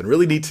thought it was something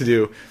really neat to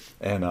do.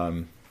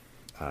 And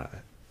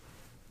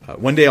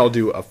one day I'll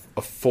do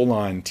a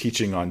full-on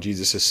teaching on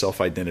Jesus'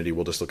 self-identity.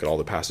 We'll just look at all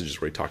the passages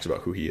where he talks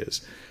about who he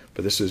is.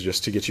 But this is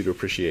just to get you to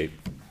appreciate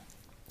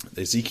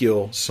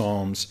Ezekiel,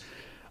 Psalms,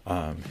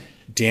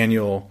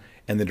 Daniel,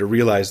 and then to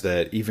realize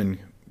that even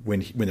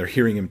when they're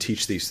hearing him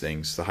teach these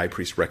things, the high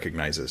priest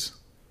recognizes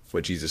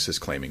what Jesus is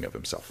claiming of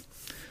himself.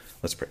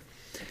 Let's pray.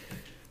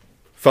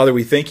 Father,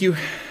 we thank you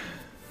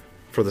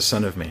for the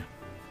Son of Man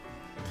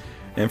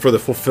and for the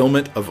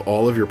fulfillment of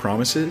all of your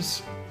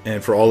promises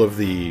and for all of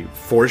the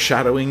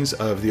foreshadowings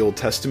of the Old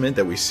Testament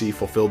that we see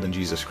fulfilled in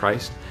Jesus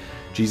Christ,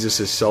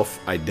 Jesus'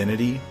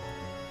 self-identity.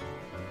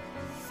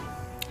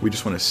 We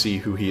just want to see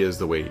who he is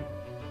the way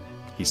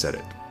he said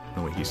it,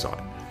 the way he saw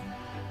it.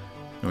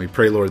 And we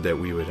pray, Lord, that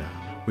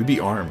we'd be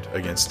armed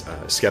against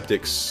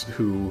skeptics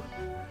who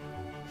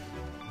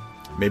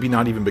maybe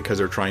not even because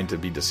they're trying to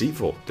be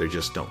deceitful, they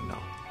just don't know.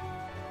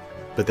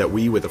 But that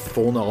we, with a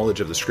full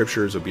knowledge of the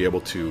scriptures, will be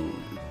able to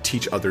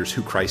teach others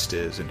who Christ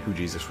is and who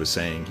Jesus was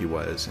saying he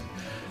was, and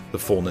the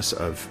fullness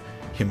of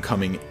him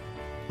coming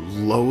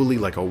lowly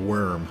like a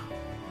worm,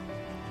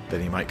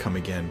 that he might come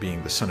again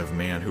being the Son of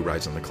Man who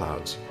rides on the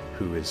clouds,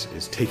 who is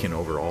taken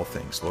over all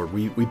things. Lord,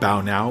 we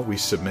bow now, we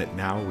submit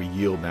now, we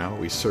yield now,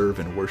 we serve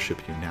and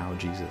worship you now,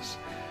 Jesus.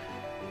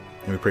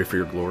 And we pray for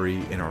your glory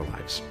in our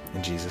lives.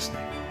 In Jesus'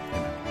 name.